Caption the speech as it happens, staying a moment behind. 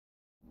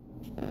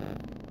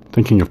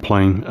Thinking of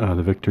playing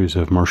the victories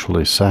of Marechal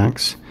de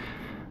Saxe.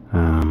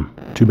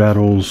 2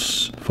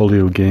 battles,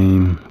 folio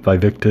game,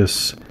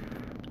 Victus,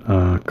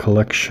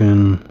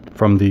 collection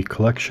from the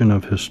collection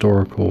of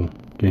historical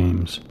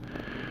games,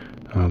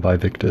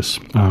 Victus.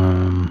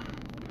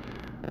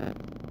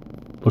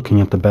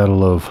 Looking at the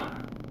Battle of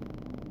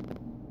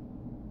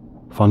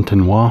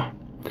Fontenoy.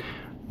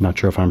 Not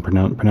sure if I'm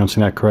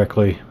pronouncing that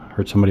correctly.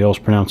 Heard somebody else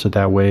pronounce it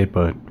that way,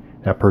 but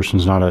that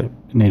person's not a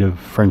native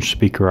French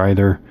speaker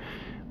either.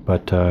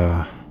 But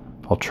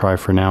I'll try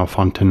for now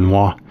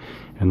Fontenoy,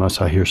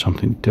 unless I hear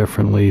something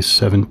differently.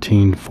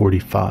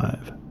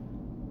 1745.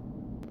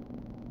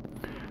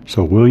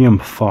 So William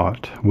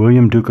fought.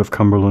 William, Duke of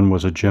Cumberland,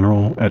 was a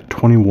general at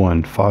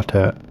 21, fought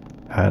at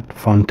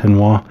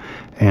Fontenoy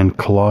and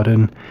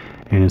Culloden,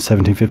 and in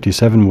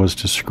 1757 was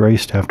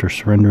disgraced after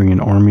surrendering an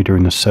army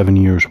during the 7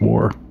 Years'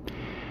 War.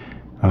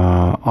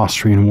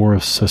 Austrian War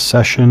of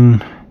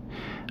Secession,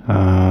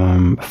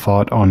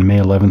 fought on May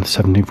 11th,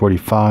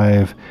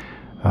 1745.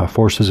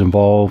 Forces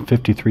involved,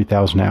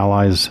 53,000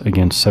 allies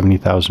against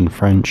 70,000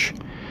 French.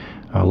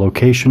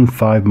 Location,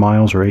 5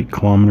 miles or 8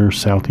 kilometers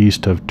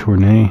southeast of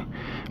Tournai,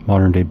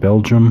 modern-day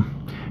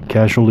Belgium.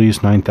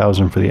 Casualties,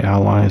 9,000 for the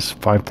allies,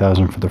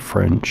 5,000 for the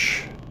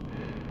French.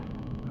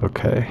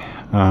 Okay.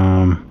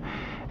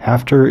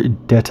 After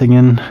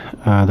Dettingen,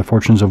 the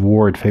fortunes of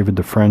war had favored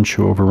the French,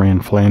 who overran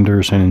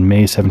Flanders, and in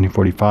May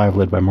 1745,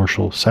 led by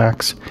Marshal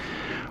Saxe,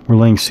 were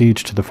laying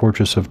siege to the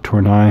fortress of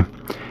Tournai.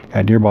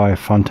 At nearby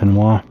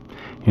Fontenoy,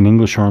 an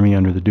English army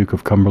under the Duke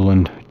of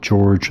Cumberland,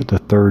 George III's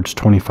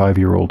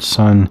 25-year-old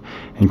son,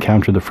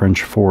 encountered the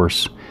French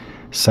force.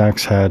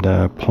 Saxe had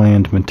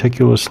planned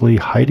meticulously,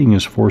 hiding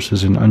his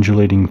forces in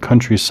undulating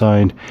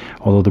countryside,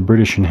 although the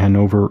British and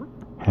Hanoverian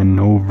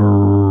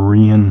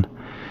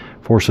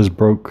forces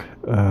broke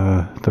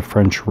the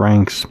French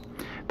ranks.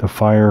 The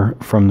fire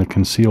from the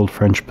concealed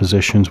French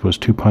positions was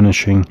too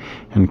punishing,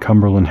 and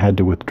Cumberland had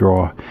to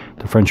withdraw.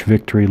 The French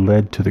victory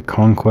led to the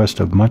conquest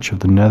of much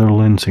of the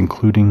Netherlands,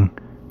 including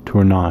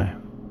Tournai.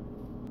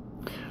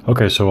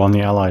 Okay, so on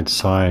the Allied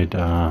side,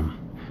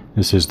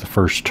 this is the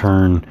first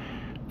turn.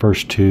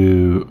 First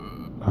 2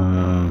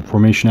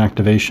 formation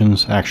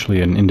activations,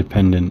 actually an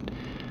independent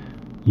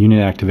unit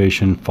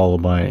activation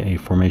followed by a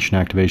formation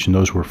activation.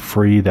 Those were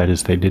free, that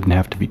is, they didn't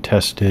have to be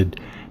tested.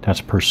 That's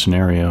per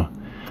scenario.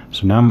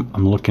 So now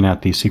I'm looking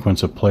at the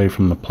sequence of play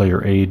from the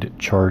player aid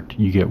chart.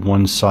 You get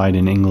one side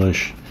in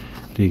English,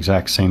 the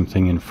exact same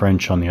thing in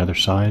French on the other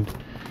side.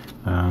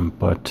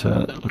 But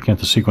looking at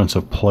the sequence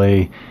of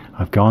play,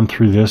 I've gone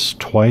through this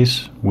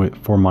twice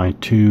for my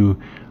 2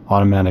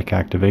 automatic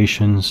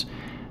activations,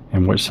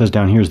 and what it says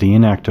down here is the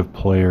inactive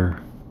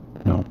player.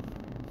 No,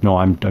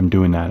 I'm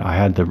doing that. I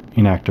had the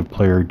inactive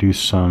player do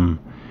some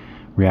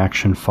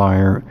reaction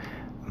fire.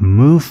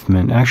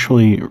 Movement,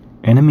 actually,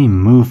 enemy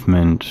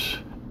movement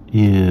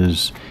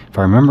is, if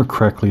I remember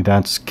correctly,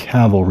 that's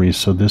cavalry.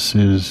 So this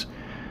is,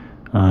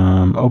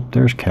 oh,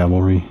 there's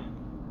cavalry.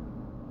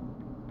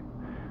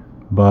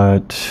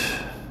 But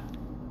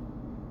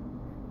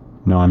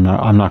no, I'm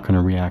not going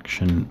to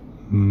reaction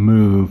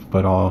move,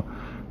 but I'll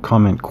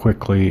comment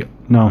quickly.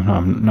 No,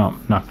 I'm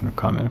not going to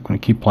comment. I'm going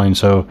to keep playing.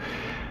 So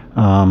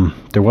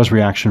there was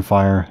reaction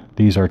fire.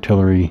 These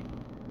artillery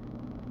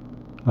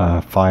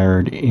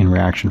fired in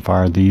reaction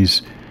fire.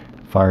 These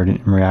fired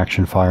in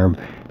reaction fire.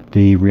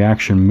 The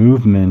reaction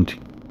movement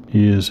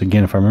is,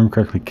 again, if I remember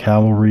correctly,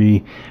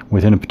 cavalry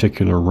within a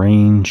particular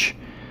range.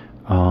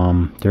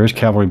 There is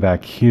cavalry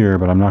back here,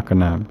 but I'm not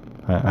going to,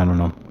 I don't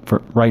know.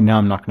 For right now,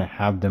 I'm not going to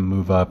have them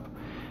move up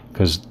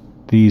because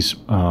these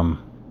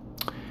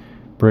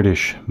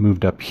British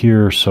moved up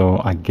here.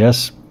 So I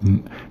guess,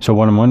 so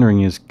what I'm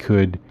wondering is,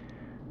 could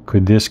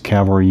this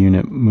cavalry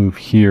unit move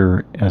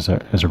here as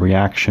a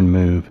reaction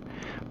move?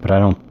 But I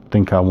don't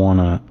think I want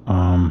to.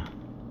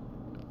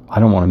 I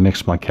don't want to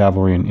mix my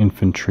cavalry and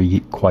infantry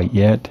quite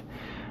yet.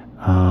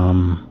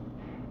 Then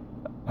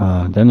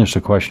there's the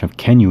question of,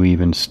 can you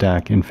even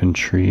stack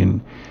infantry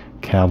and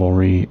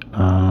cavalry?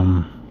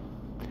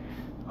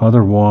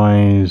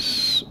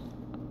 Otherwise,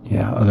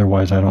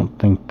 I don't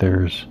think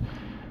there's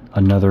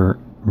another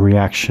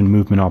reaction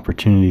movement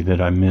opportunity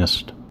that I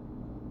missed.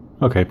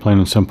 Okay, plain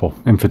and simple.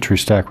 Infantry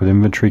stack with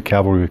infantry,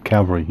 cavalry with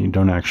cavalry. You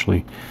don't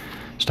actually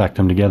stack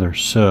them together.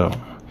 So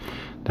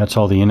that's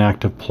all the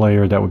inactive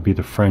player. That would be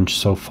the French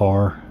so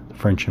far. The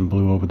French in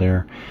blue over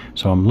there.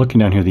 So I'm looking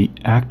down here. The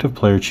active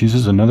player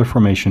chooses another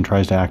formation,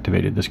 tries to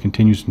activate it. This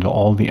continues until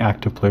all the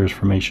active players'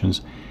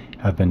 formations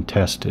have been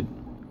tested.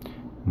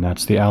 And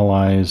that's the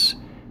allies.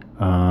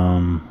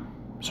 So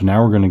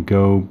now we're going to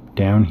go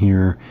down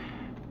here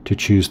to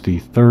choose the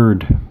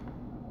third,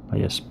 I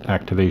guess,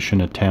 activation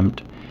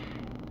attempt.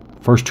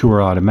 First 2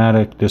 are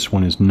automatic. This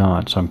one is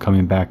not. So I'm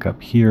coming back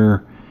up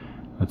here.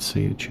 Let's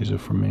see, choose a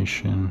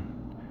formation.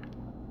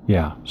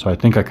 Yeah, so I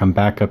think I come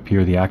back up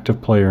here, the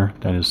active player,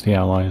 that is the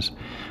allies.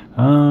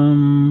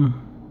 Then,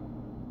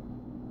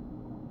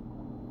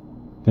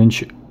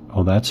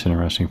 oh, that's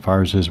interesting.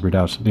 Fires his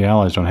redoubts. The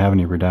allies don't have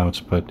any redoubts,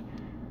 but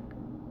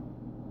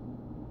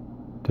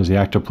Does the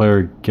active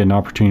player get an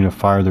opportunity to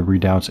fire the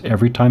redoubts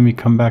every time you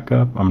come back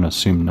up? I'm going to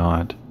assume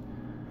not.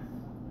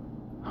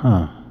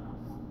 Huh.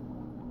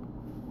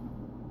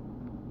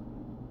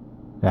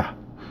 Yeah,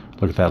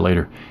 look at that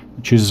later.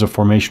 It chooses a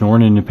formation or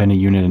an independent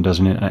unit and does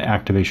an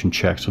activation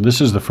check. So this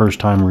is the first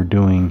time we're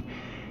doing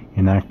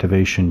an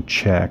activation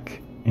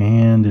check.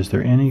 And is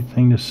there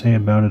anything to say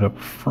about it up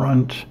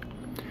front?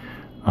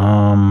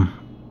 I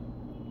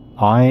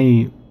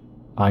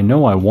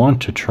know I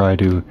want to try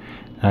to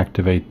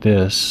activate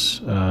this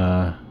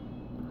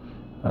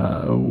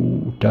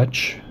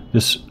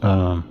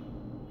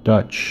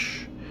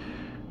Dutch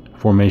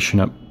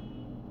formation up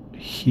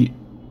here.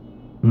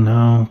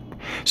 No,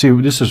 see,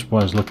 this is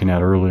what I was looking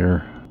at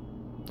earlier.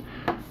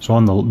 So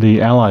on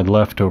the allied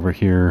left over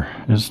here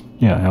is,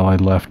 yeah,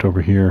 allied left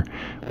over here.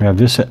 We have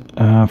this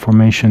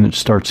formation that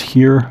starts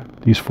here.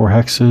 These 4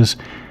 hexes.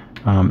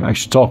 Actually,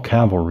 it's all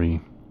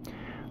cavalry.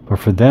 But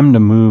for them to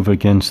move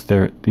against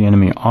the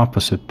enemy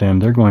opposite them,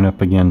 they're going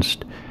up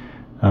against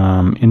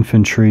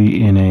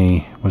infantry in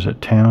a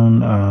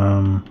town?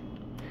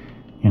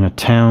 In a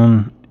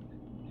town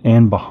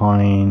and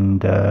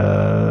behind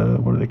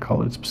what do they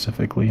call it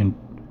specifically?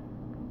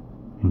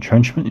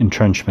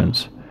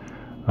 Entrenchments.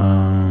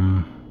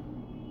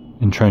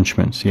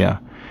 Entrenchments, yeah.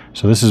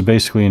 So this is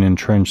basically an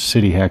entrenched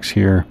city hex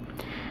here.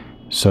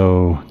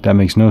 So that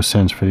makes no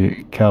sense for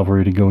the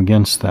cavalry to go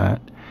against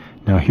that.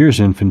 Now here's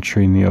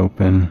infantry in the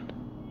open,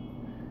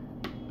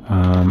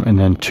 and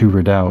then 2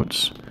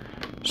 redoubts.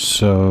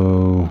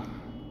 So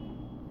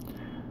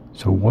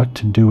what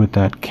to do with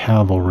that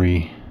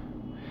cavalry?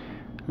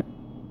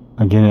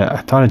 Again,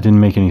 I thought it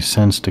didn't make any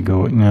sense to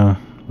go. No,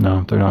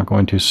 they're not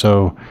going to.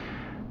 So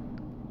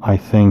I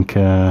think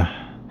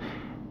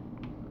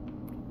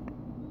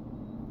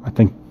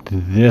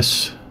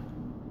this,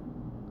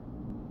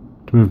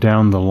 to move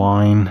down the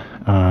line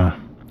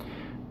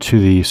to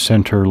the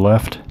center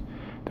left,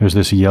 there's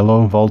this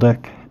yellow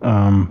Waldeck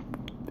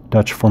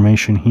Dutch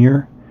formation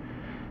here.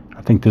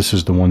 I think this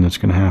is the one that's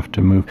going to have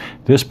to move.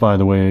 This, by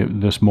the way,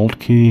 this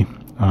Moltke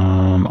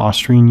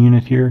Austrian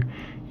unit here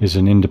is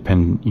an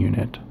independent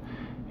unit,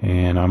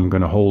 and I'm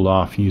going to hold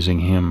off using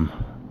him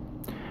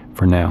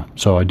for now.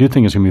 So I do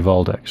think it's going to be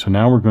Waldeck. So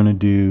now we're going to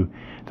do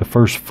the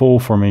first full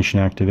formation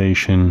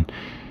activation,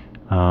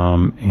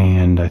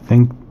 and I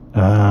think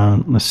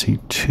let's see,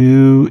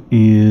 2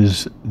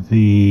 is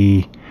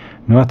the,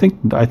 no, I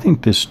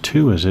think this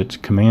 2 is its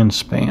command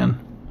span,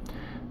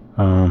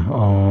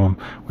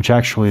 which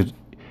actually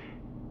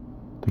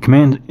the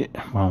command,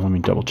 well, let me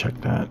double check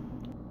that.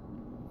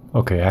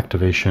 Okay,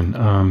 activation.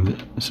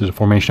 This is a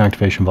formation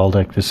activation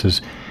Waldeck. This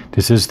is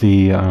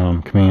the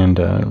command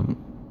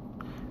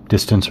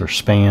distance or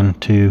span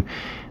to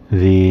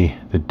the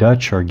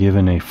Dutch are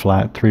given a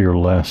flat 3 or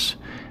less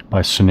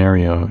by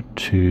scenario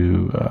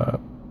to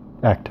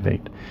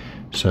activate.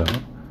 So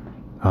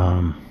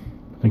I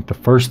think the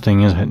first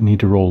thing is I need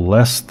to roll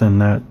less than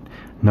that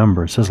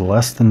number. It says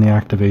less than the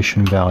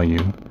activation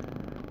value.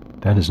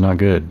 That is not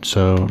good.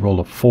 So roll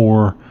a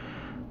 4.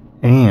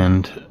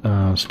 And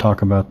let's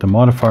talk about the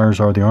modifiers.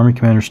 Are the army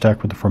commander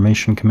stacked with the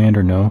formation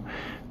commander? No.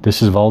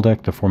 This is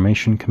Waldeck, the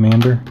formation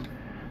commander.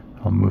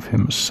 I'll move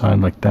him aside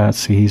like that.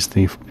 See, he's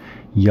the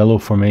yellow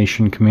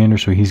formation commander.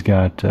 So he's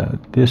got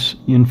this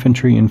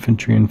infantry,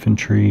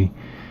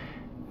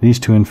 these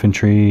 2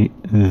 infantry,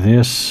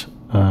 this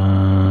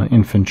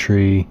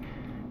infantry,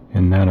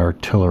 and that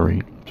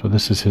artillery. So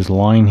this is his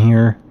line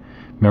here.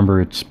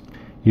 Remember, it's,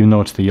 even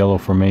though it's the yellow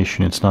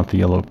formation, it's not the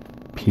yellow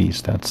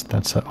piece. That's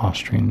an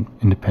Austrian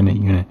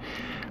independent unit.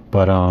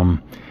 But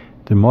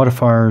the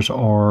modifiers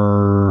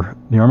are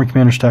the army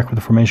commander stacked with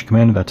the formation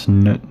commander. That's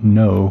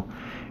no.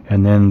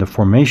 And then the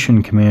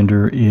formation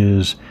commander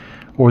is,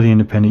 or the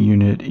independent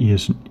unit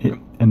is,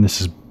 and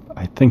this is,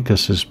 I think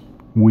this is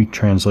weak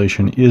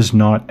translation, is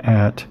not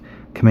at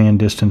command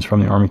distance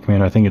from the army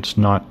commander. I think it's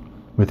not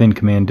within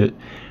command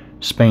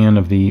span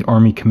of the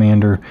army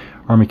commander.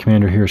 Army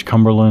commander here is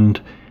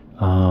Cumberland.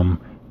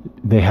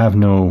 They have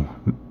no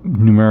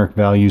numeric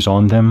values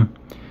on them.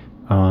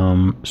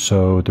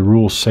 So the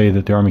rules say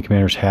that the army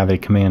commanders have a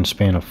command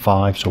span of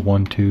 5. So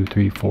 1, 2,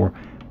 3, 4,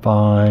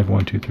 5.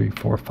 1, 2, 3,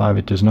 4, 5.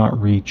 It does not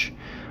reach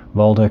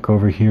Waldeck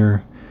over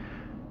here.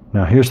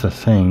 Now here's the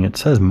thing. It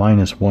says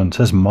 -1. It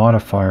says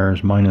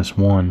modifiers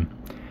 -1.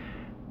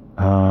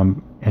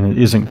 And it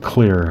isn't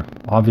clear.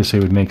 Obviously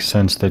it would make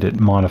sense that it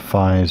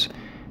modifies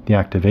the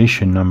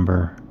activation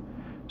number.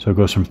 So it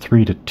goes from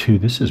 3 to 2.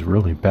 This is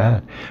really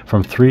bad.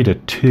 From 3 to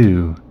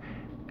 2.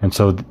 And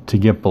so to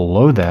get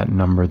below that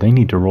number, they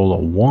need to roll a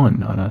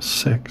 1 on a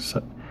 6,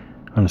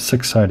 on a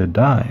 6-sided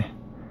die.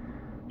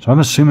 So I'm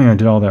assuming I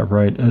did all that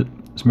right. As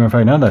a matter of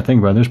fact, now that I think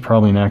about it, there's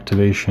probably an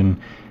activation.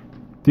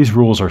 These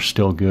rules are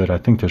still good. I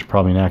think there's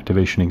probably an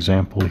activation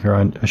example here.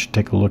 I should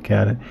take a look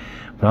at it.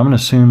 But I'm going to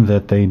assume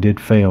that they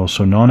did fail.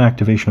 So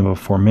non-activation of a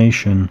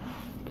formation.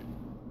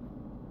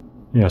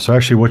 Yeah, so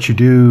actually what you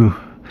do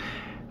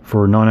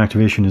for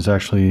non-activation is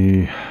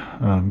actually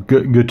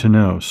good to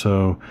know.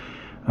 So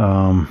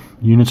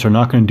Units are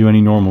not going to do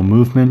any normal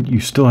movement. You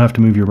still have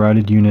to move your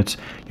routed units.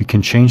 You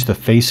can change the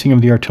facing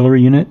of the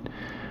artillery unit.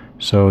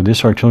 So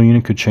this artillery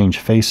unit could change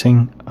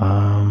facing.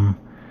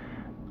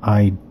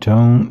 I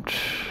don't...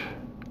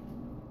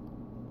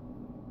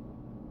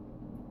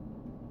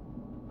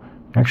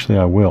 Actually,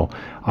 I will.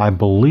 I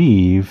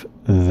believe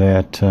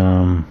that, if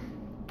I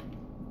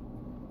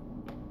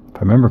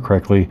remember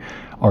correctly,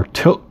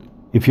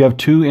 if you have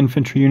 2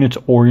 infantry units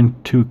or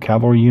 2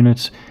 cavalry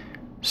units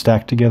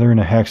stacked together in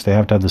a hex, they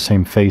have to have the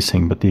same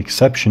facing. But the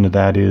exception to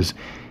that is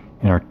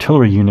an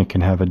artillery unit can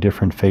have a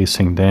different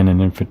facing than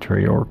an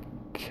infantry or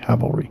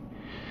cavalry.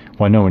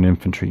 Well, I know an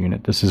infantry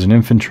unit. This is an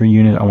infantry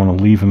unit. I want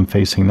to leave him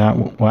facing that.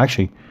 Well,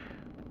 actually,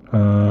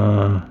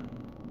 I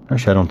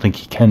don't think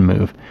he can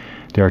move.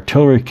 The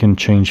artillery can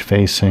change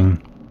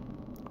facing,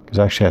 because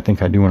actually I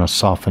think I do want to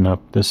soften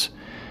up this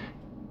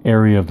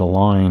area of the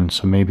line,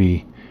 so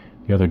maybe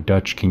the other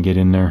Dutch can get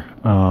in there.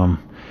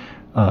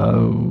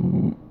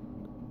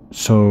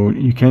 So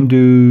you can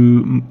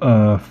do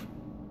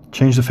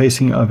change the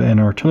facing of an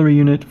artillery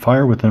unit,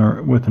 fire with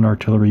an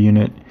artillery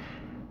unit.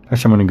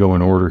 Actually, I'm going to go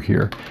in order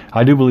here.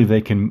 I do believe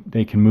they can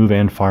move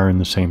and fire in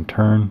the same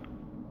turn.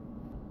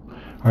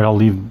 All right, I'll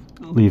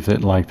leave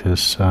it like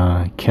this.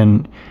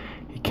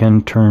 He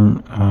can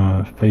turn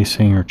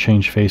facing or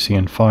change facing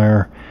and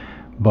fire,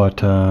 but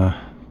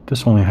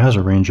this only has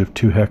a range of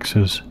 2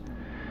 hexes,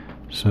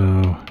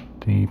 so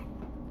the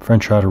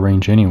French are out of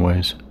range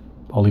anyways.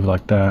 I'll leave it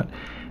like that.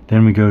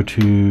 Then we go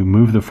to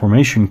move the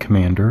formation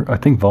commander. I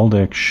think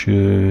Waldeck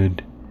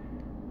should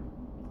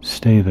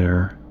stay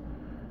there,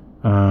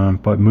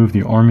 but move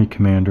the army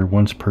commander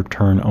once per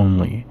turn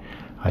only.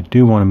 I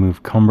do want to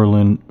move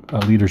Cumberland.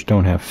 Leaders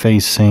don't have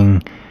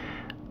facing.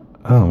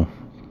 Oh,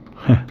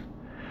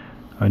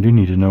 I do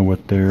need to know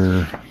what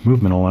their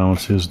movement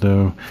allowance is,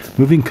 though.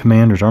 Moving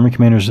commanders, army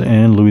commanders,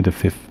 and Louis the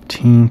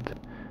 15th.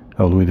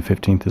 Oh, Louis the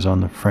 15th is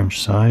on the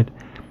French side.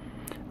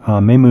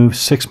 May move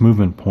 6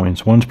 movement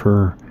points, once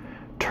per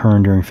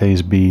turn during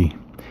phase B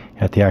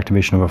at the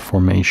activation of a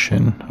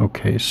formation.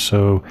 Okay,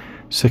 so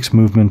 6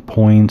 movement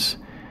points.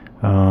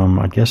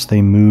 I guess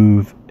they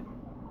move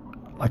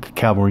like a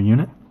cavalry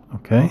unit.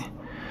 Okay.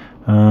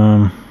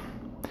 All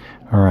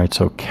right,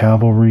 so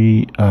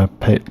cavalry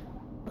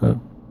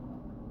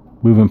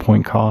movement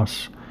point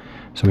costs.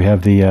 So we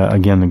have the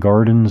again the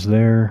gardens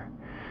there.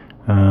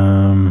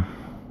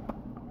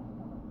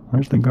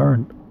 Where's the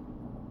guard?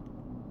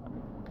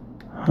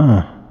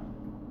 Huh.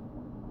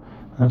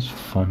 That's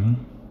funny.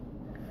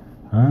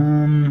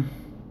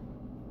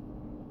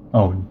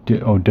 Oh,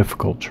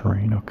 difficult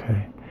terrain.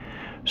 Okay.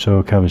 So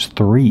it covers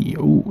 3.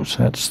 Ooh,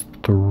 so that's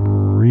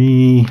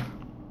 3.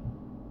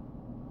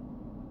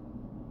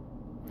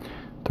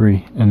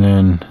 3, and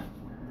then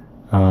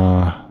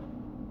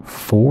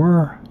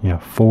 4. Yeah,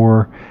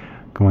 4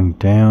 going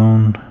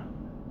down.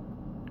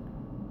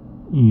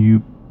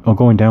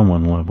 Going down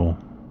 1 level.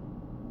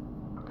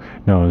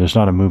 No, there's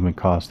not a movement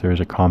cost. There is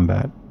a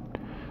combat.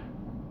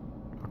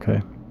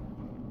 Okay.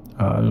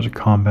 There's a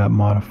combat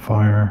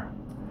modifier.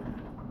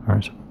 All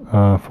right, so,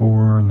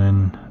 4, and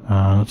then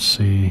let's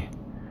see.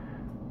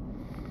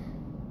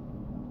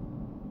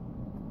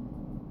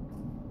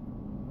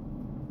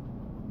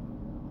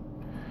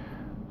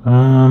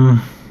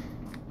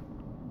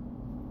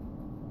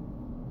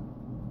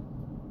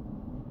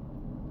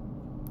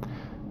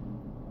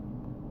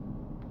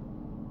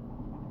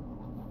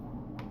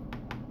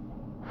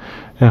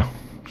 Yeah,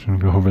 just gonna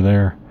go over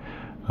there.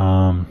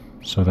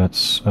 So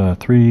that's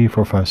 3,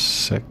 4, 5,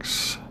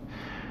 6.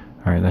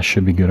 All right, that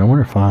should be good. I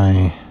wonder if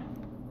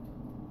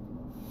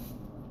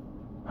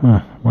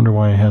wonder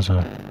why he has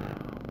I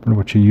wonder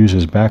what you use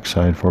his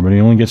backside for, but he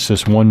only gets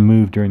this 1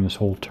 move during this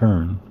whole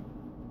turn.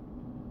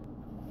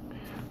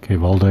 Okay,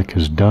 Waldeck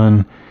is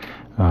done.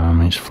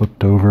 He's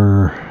flipped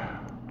over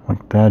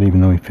like that,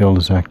 even though he failed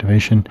his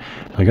activation.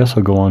 So I guess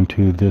I'll go on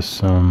to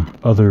this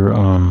other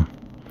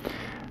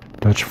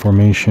Dutch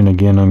formation.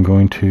 Again, I'm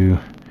going to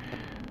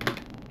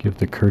give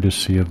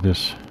courtesy to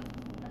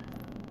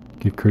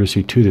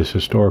this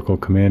historical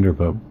commander,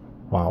 but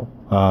wow.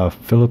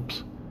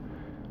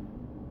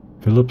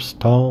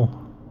 Philipsthal.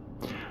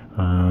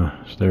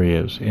 So there he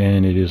is,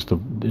 and it's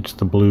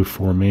the blue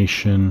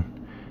formation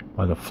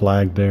by the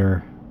flag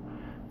there,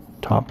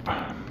 top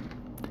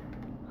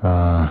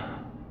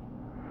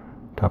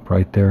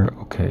right there.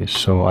 Okay,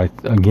 so I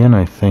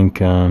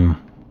think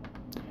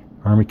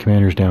army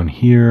commander's down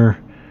here.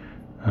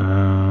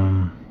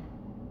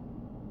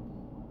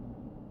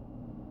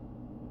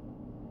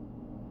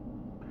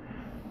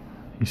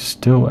 He's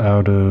still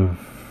out of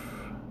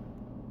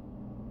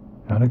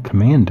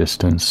command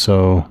distance,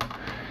 so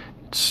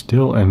it's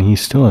still, and he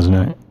still has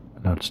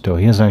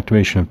he has an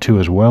activation of 2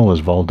 as well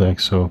as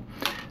Waldeck. So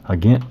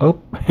again, I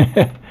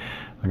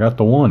got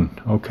the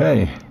 1.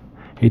 Okay,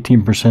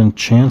 18%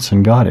 chance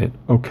and got it.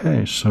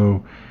 Okay,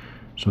 so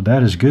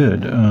that is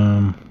good.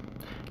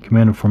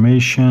 Command of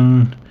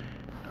formation.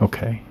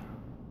 Okay.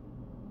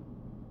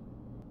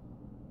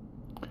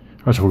 All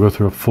right, so we'll go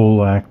through a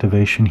full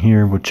activation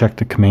here. We'll check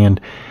the command.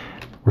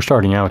 we're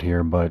starting out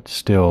here, but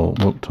still,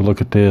 to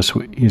look at this,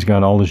 he's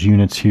got all his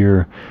units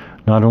here.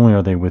 Not only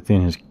are they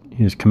within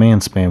his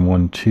command span,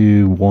 1,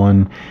 2,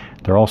 1,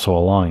 they're also a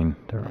line.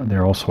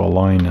 They're also a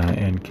line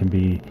and can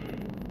be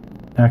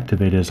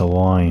activated as a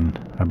line,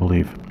 I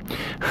believe.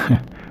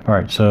 All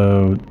right,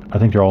 so I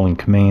think they're all in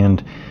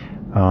command.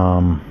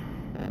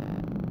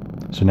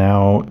 So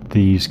now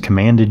these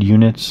commanded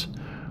units,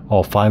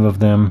 all 5 of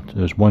them.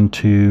 There's 1,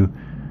 2,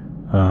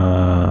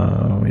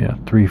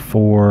 3,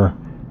 4,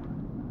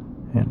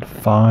 and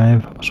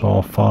 5. So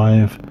all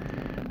 5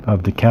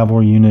 of the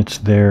cavalry units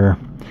there.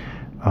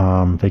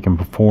 They can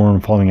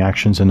perform following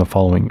actions in the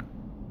following.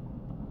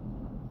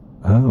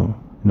 In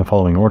the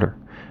following order.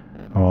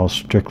 While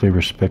strictly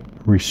respecting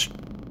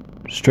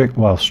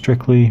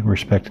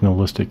the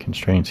listed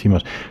constraints, he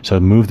must. So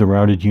move the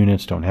routed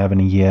units. Don't have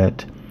any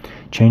yet.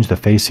 Change the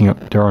facing.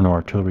 There are no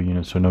artillery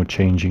units, so no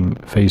changing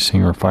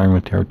facing or firing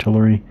with the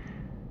artillery.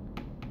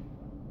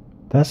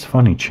 That's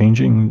funny. Change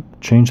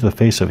the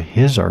face of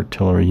his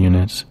artillery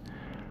units.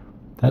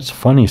 That's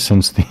funny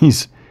since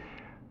these.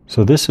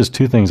 So this is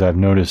 2 things I've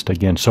noticed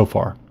again so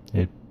far.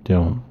 It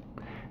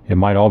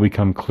might all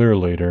become clear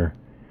later.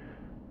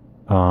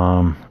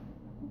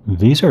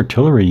 These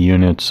artillery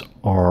units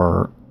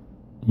are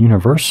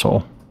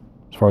universal,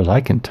 as far as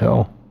I can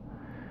tell.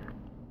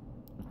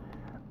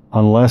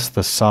 Unless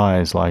the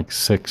size, like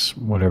 6,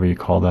 whatever you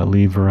call that,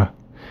 livre,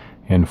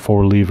 and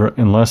 4 livre,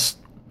 unless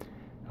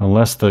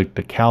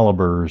the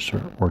calibers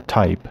or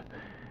type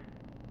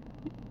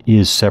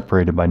is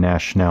separated by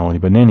nationality.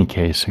 But in any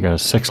case, I got a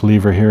 6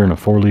 livre here and a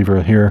 4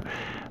 livre here.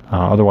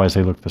 Otherwise,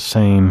 they look the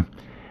same.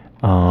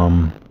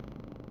 What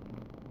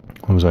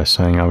was I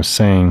saying? I was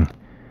saying,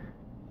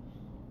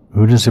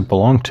 who does it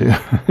belong to?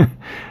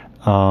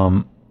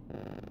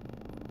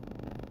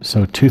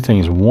 So 2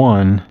 things.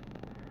 One,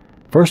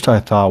 first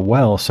I thought,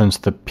 well, since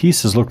the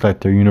pieces look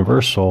like they're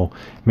universal,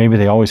 maybe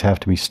they always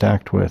have to be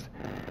stacked with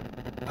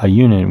a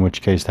unit, in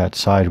which case that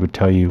side would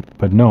tell you.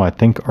 But no, I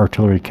think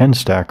artillery can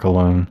stack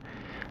alone.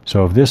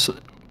 So if this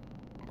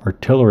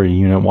artillery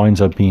unit winds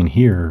up being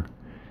here,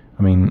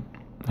 I mean,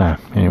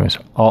 anyways,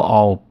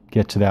 I'll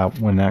get to that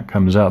when that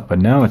comes up. But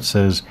now it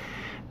says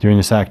during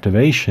this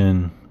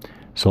activation,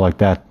 so like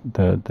that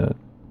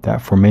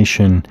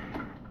formation,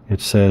 it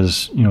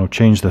says,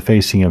 change the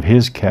facing of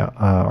his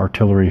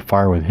artillery,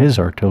 fire with his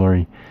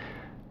artillery.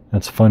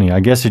 That's funny. I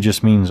guess it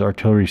just means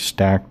artillery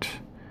stacked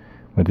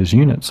with his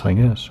units, I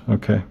guess.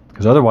 Okay.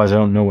 Because otherwise I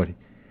don't know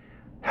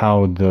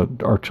how the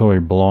artillery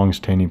belongs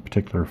to any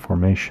particular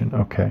formation.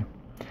 Okay.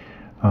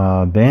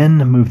 Then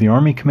move the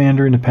army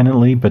commander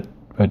independently, but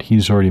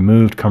he's already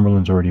moved.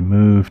 Cumberland's already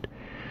moved.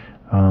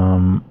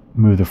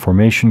 Move the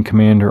formation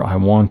commander. I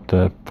want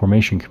the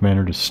formation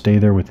commander to stay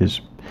there with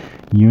his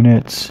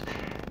units.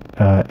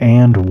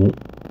 And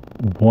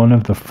one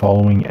of the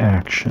following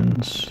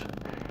actions.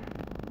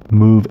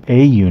 Move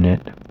a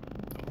unit,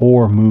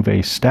 or move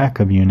a stack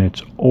of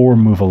units, or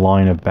move a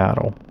line of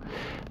battle.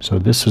 So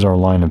this is our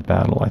line of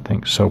battle, I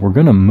think. So we're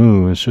going to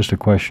move. It's just a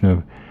question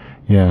of,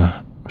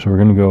 so we're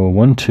going to go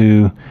 1,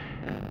 2,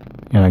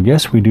 and I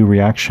guess we do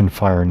reaction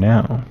fire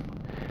now.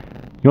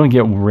 You only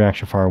get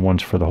reaction fire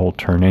once for the whole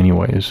turn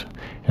anyways,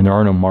 and there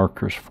are no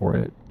markers for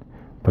it.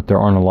 But there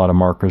aren't a lot of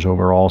markers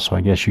overall, so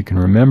I guess you can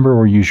remember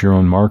or use your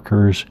own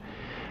markers.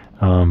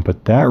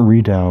 But that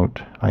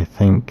readout, I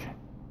think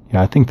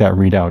that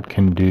readout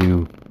can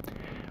do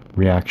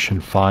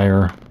reaction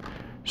fire.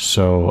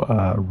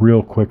 So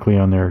real quickly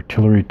on their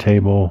artillery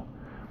table,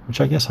 which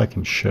I guess I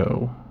can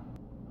show.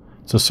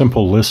 It's a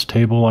simple list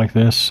table like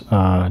this.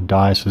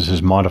 Dice, this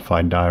is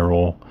modified die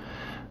roll,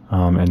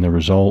 and the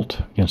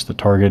result against the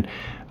target.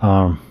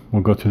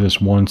 We'll go through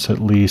this once at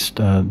least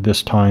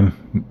this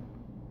time.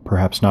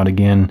 Perhaps not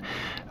again.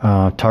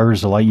 Target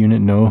is a light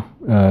unit, no.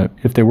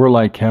 If they were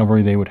light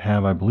cavalry, they would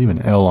have, I believe,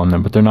 an L on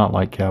them, but they're not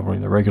light cavalry.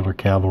 They're regular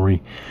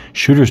cavalry.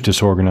 Shooters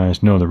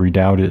disorganized, no. The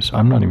redoubt is,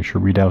 I'm not even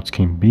sure redoubts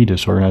can be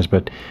disorganized,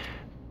 but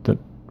the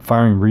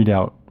firing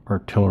redoubt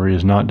artillery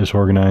is not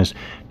disorganized.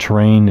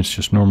 Terrain, it's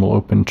just normal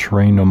open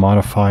terrain, no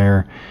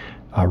modifier.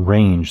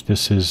 Range,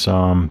 this is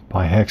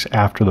by hex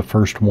after the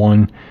first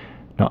one.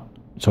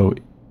 So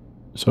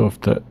if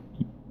the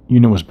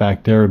unit was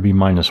back there, it would be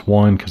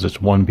 -1 because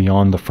it's 1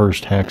 beyond the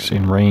first hex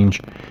in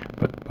range.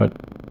 But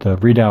the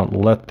redoubt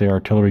let the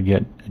artillery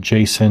get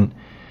adjacent,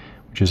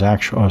 which is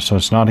actual. So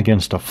it's not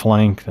against a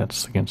flank,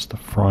 that's against the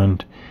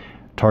front.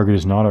 Target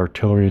is not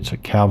artillery, it's a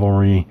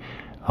cavalry.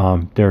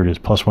 There it is,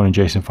 +1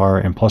 adjacent fire,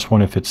 and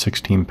 +1 if it's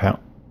 16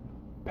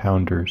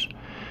 pounders.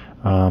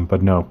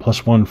 But no,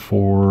 +1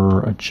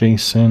 for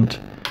adjacent.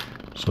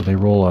 So they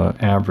roll an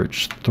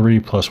average 3,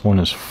 +1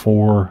 is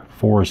 4.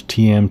 4 is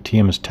TM.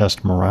 TM is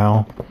test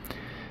morale.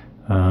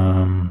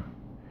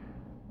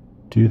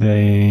 Do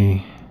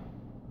they?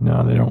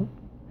 No, they don't.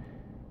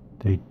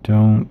 They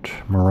don't.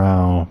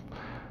 Morale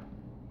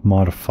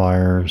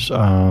modifiers.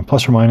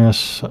 Plus or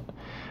minus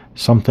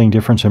something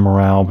difference in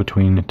morale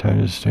between but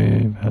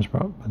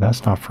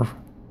that's not for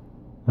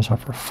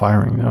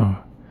firing though.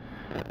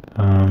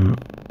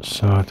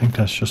 So I think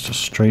that's just a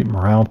straight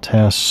morale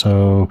test.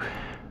 So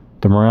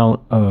The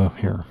morale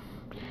here.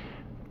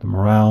 The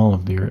morale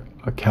of the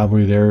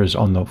cavalry there is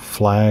on the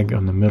flag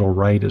on the middle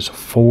right is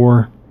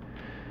 4.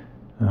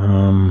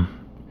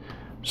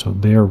 So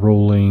they're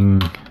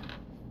rolling.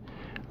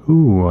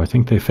 Ooh, I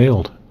think they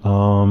failed.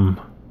 So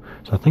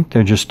I think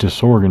they're just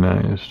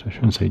disorganized. I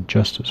shouldn't say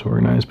just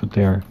disorganized, but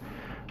I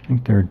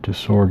think they're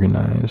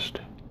disorganized.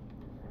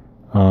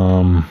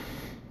 I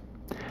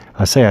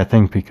say I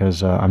think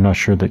because I'm not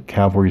sure that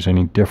cavalry is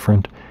any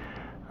different.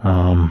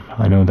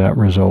 I know that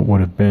result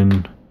would have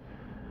been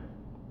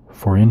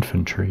for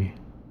infantry.